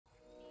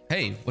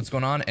Hey, what's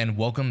going on, and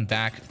welcome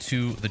back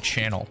to the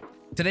channel.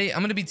 Today, I'm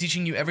going to be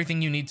teaching you everything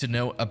you need to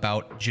know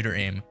about Jitter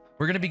Aim.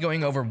 We're going to be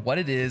going over what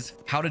it is,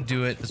 how to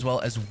do it, as well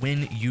as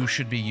when you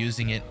should be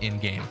using it in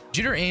game.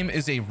 Jitter Aim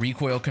is a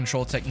recoil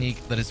control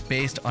technique that is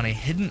based on a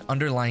hidden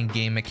underlying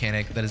game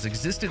mechanic that has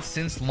existed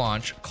since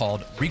launch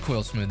called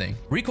recoil smoothing.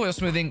 Recoil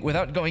smoothing,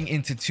 without going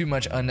into too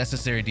much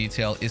unnecessary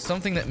detail, is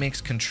something that makes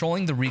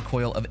controlling the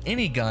recoil of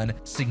any gun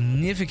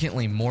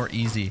significantly more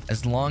easy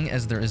as long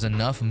as there is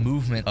enough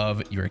movement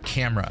of your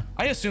camera.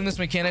 I assume this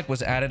mechanic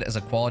was added as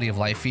a quality of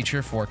life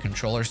feature for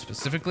controllers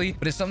specifically,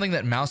 but it's something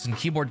that mouse and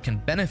keyboard can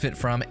benefit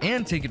from and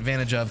take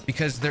advantage of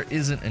because there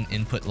isn't an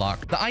input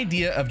lock. The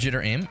idea of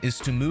Jitter Aim is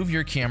to move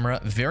your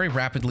camera very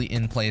rapidly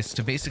in place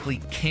to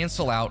basically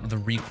cancel out the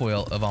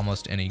recoil of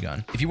almost any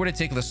gun. If you were to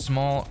take the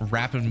small,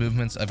 rapid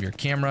movements of your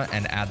camera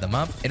and add them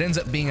up, it ends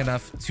up being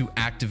enough to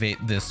activate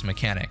this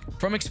mechanic.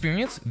 From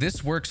experience,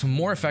 this works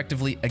more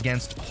effectively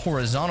against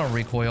horizontal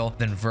recoil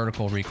than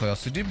vertical recoil,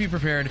 so do be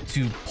prepared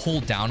to pull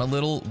down a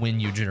little when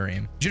you Jitter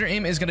Aim. Jitter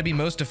Aim is going to be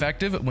most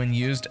effective when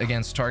used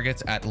against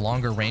targets at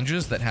longer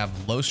ranges that have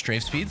low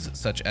strafe speeds,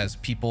 such as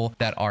people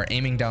that are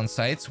aiming down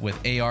sights with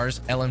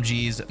ARs,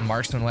 LMGs,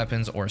 marksman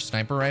weapons, or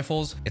sniper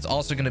rifles. It's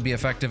also going to be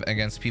effective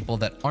against people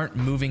that aren't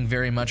moving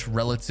very much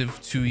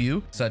relative to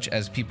you, such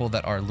as people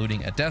that are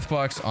looting a death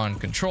box on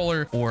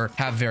controller or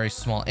have very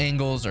small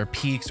angles or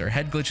peaks or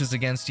head glitches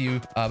against you,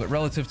 but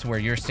relative to where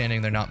you're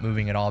standing, they're not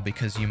moving at all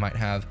because you might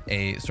have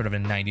a sort of a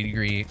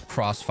 90-degree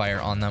crossfire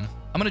on them.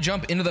 I'm going to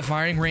jump into the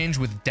firing range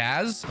with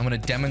Daz. I'm going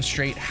to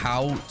demonstrate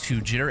how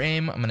to Jitter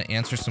Aim. I'm going to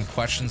answer some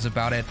questions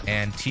about it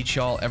and teach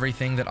y'all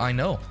everything that I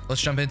know.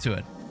 Let's jump into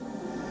it.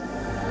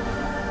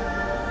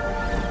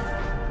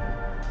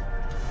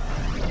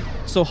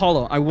 So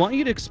Hollow, I want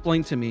you to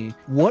explain to me,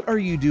 what are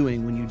you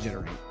doing when you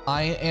Jitter Aim?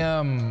 I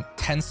am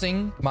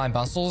tensing my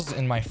muscles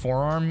in my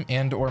forearm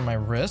and or my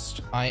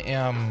wrist. I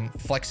am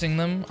flexing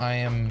them. I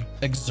am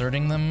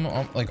exerting them,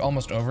 like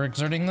almost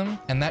overexerting them.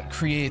 And that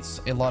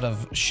creates a lot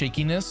of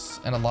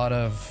shakiness and a lot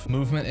of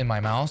movement in my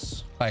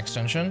mouse by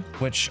extension,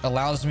 which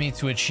allows me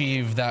to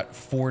achieve that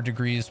 4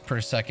 degrees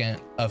per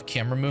second of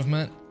camera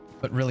movement,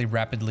 but really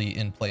rapidly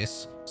in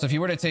place. So if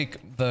you were to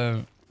take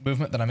the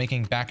movement that I'm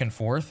making back and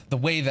forth, the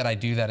way that I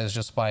do that is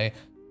just by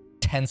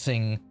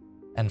tensing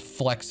and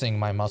flexing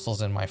my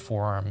muscles in my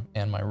forearm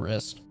and my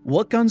wrist.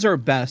 What guns are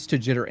best to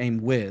Jitter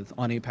Aim with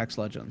on Apex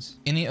Legends?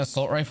 Any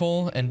assault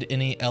rifle and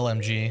any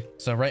LMG.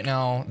 So right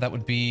now that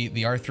would be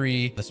the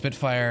R3, the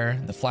Spitfire,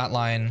 the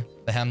Flatline,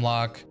 the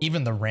Hemlock,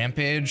 even the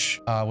Rampage,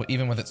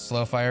 even with its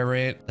slow fire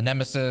rate, the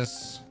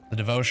Nemesis, the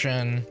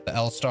Devotion, the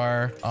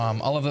L-Star.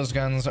 All of those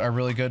guns are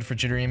really good for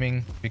Jitter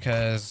Aiming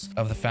because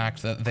of the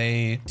fact that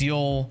they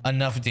deal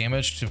enough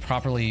damage to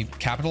properly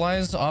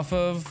capitalize off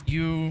of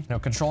you know,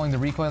 controlling the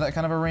recoil at that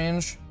kind of a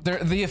range.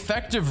 The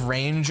effective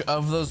range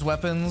of those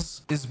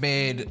weapons is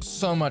made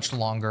so much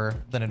longer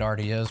than it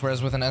already is.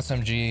 Whereas with an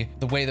SMG,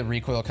 the way the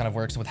recoil kind of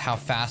works with how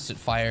fast it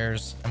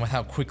fires and with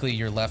how quickly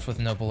you're left with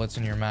no bullets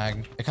in your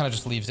mag, it kind of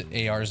just leaves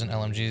it ARs and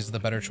LMGs the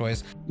better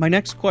choice. My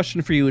next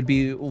question for you would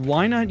be,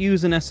 why not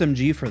use an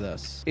SMG for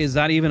this? Is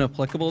that even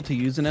applicable to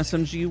use an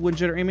SMG when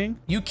Jitter Aiming?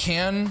 You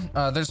can.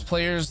 There's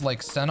players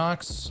like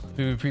Senox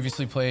who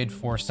previously played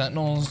for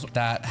Sentinels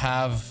that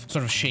have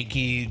sort of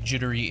shaky,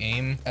 jittery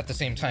aim, at the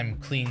same time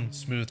clean,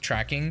 smooth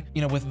tracking.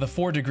 You know, with the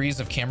 4 degrees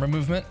of camera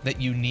movement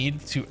that you need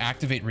to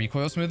activate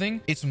recoil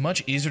smoothing, it's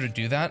much easier to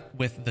do that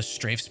with the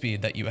strafe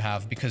speed that you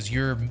have because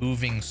you're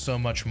moving so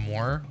much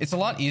more. It's a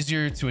lot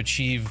easier to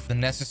achieve the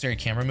necessary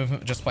camera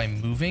movement just by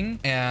moving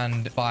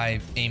and by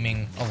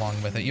aiming along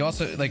with it. You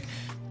also, like,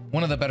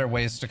 one of the better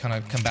ways to kind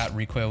of combat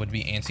recoil would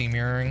be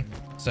anti-mirroring.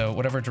 So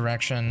whatever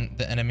direction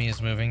the enemy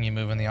is moving, you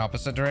move in the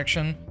opposite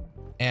direction.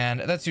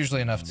 And that's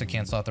usually enough to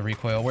cancel out the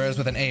recoil. Whereas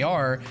with an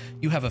AR,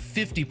 you have a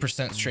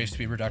 50% strafe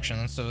speed reduction.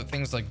 And so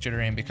things like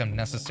Jitter Aim become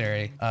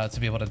necessary to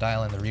be able to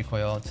dial in the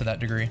recoil to that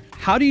degree.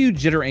 How do you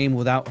Jitter Aim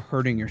without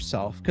hurting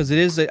yourself? Because it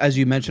is, as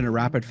you mentioned, a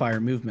rapid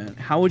fire movement.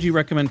 How would you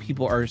recommend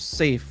people are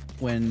safe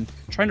when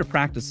trying to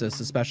practice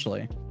this,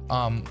 especially?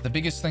 The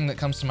biggest thing that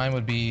comes to mind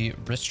would be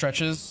wrist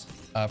stretches.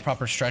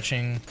 Proper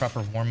stretching,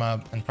 proper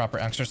warm-up, and proper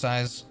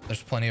exercise.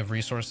 There's plenty of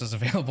resources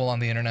available on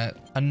the internet.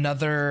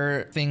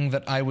 Another thing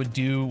that I would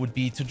do would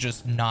be to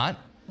just not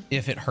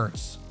if it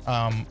hurts.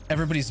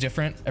 Everybody's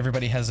different.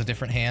 Everybody has a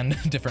different hand,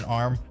 different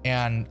arm,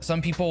 and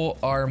some people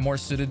are more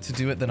suited to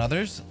do it than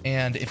others.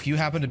 And if you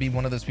happen to be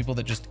one of those people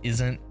that just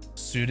isn't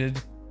suited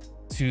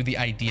to the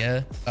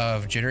idea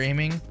of Jitter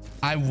Aiming,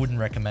 I wouldn't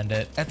recommend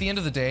it. At the end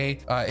of the day,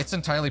 it's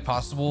entirely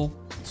possible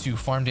to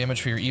farm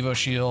damage for your Evo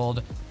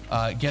shield,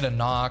 get a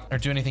knock, or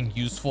do anything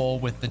useful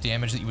with the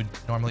damage that you would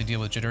normally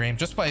deal with Jitter Aim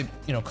just by,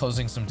 you know,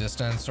 closing some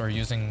distance or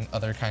using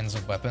other kinds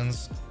of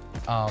weapons.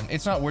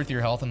 It's not worth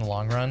your health in the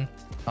long run.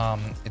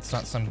 It's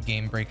not some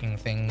game-breaking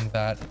thing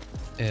that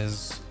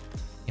is,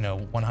 you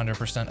know,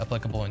 100%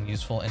 applicable and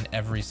useful in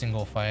every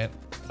single fight.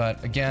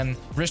 But again,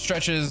 wrist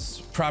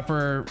stretches,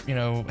 proper, you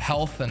know,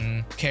 health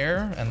and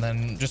care, and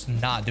then just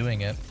not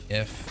doing it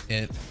if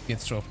it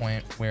gets to a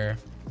point where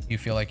you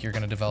feel like you're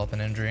going to develop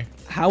an injury.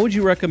 How would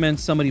you recommend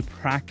somebody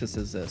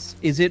practices this?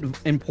 Is it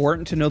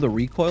important to know the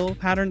recoil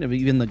pattern of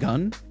even the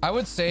gun? I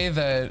would say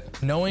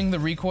that knowing the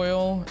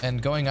recoil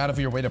and going out of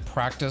your way to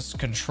practice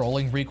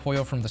controlling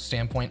recoil from the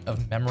standpoint of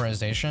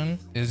memorization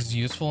is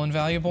useful and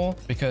valuable,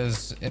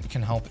 because it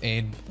can help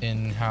aid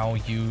in how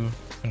you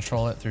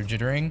control it through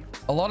jittering.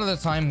 A lot of the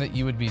time that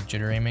you would be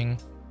jitter aiming,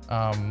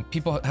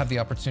 people have the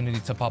opportunity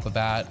to pop a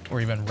bat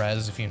or even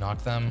res if you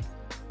knock them.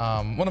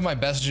 One of my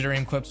best jitter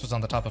aim clips was on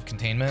the top of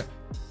containment,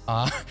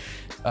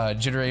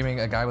 jitter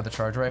aiming a guy with a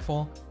charge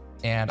rifle,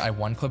 and I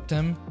one clipped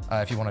him.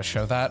 If you want to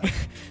show that.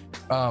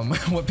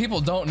 What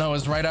people don't know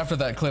is right after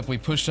that clip, we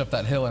pushed up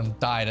that hill and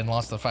died and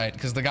lost the fight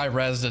because the guy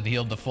rezzed and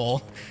healed the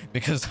full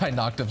because I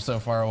knocked him so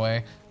far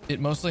away. It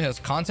mostly has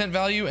content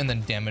value and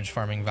then damage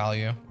farming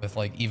value with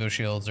like Evo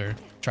shields or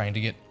trying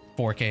to get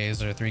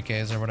 4Ks or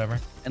 3Ks or whatever.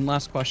 And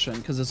last question,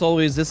 because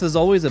this is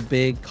always a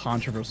big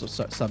controversial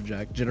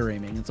subject, jitter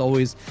aiming. It's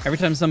always, every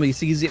time somebody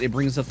sees it, it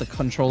brings up the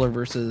controller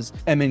versus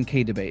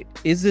MNK debate.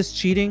 Is this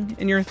cheating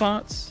in your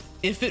thoughts?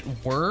 If it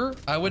were,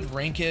 I would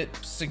rank it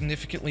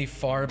significantly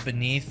far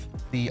beneath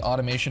the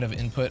automation of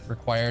input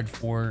required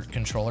for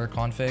controller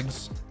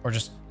configs, or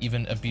just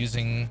even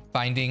abusing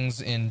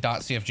bindings in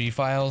 .cfg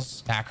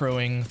files,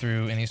 macroing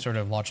through any sort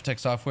of Logitech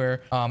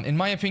software. In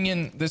my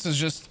opinion, this is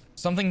just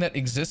something that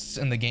exists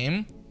in the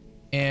game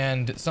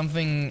and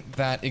something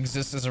that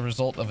exists as a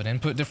result of an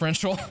input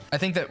differential. I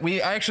think that I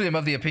actually am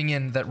of the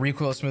opinion that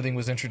recoil smoothing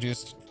was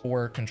introduced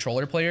for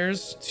controller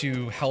players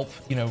to help,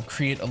 you know,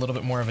 create a little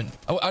bit more of an,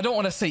 I don't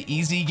want to say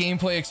easy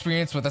gameplay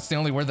experience, but that's the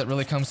only word that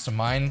really comes to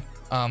mind.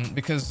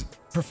 Because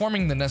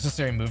performing the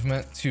necessary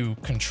movement to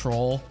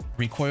control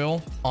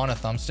recoil on a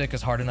thumbstick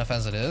is hard enough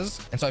as it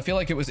is. And so I feel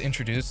like it was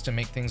introduced to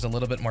make things a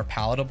little bit more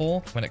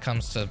palatable when it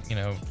comes to, you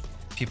know,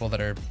 people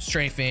that are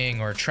strafing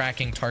or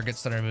tracking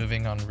targets that are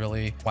moving on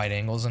really wide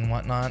angles and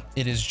whatnot.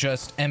 It is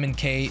just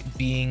M&K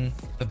being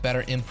the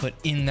better input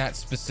in that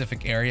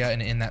specific area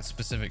and in that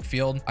specific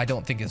field. I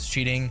don't think it's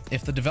cheating.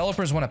 If the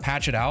developers want to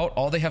patch it out,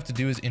 all they have to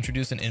do is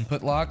introduce an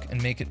input lock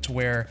and make it to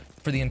where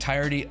for the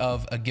entirety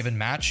of a given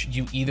match,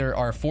 you either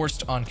are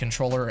forced on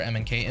controller or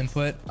M&K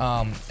input,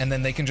 and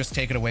then they can just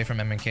take it away from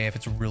M&K if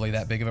it's really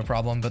that big of a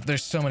problem. But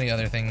there's so many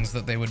other things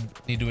that they would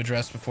need to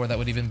address before that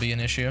would even be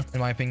an issue, in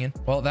my opinion.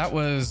 Well, that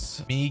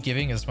was me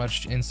giving as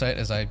much insight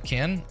as I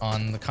can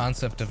on the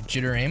concept of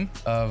jitter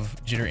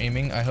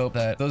aiming. I hope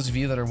that those of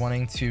you that are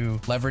wanting to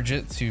leverage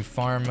it to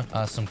farm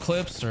some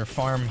clips or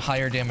farm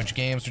higher damage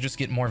games or just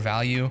get more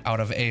value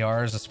out of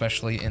ARs,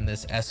 especially in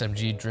this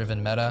SMG driven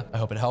meta, I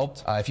hope it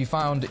helped. If you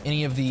found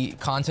any of the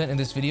content in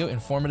this video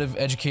informative,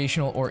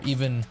 educational, or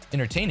even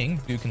entertaining,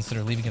 do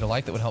consider leaving it a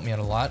like. That would help me out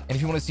a lot. And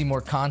if you want to see more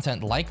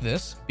content like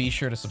this, be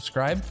sure to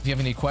subscribe. If you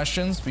have any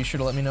questions, be sure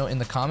to let me know in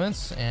the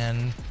comments.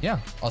 And yeah,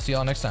 I'll see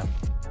y'all next time.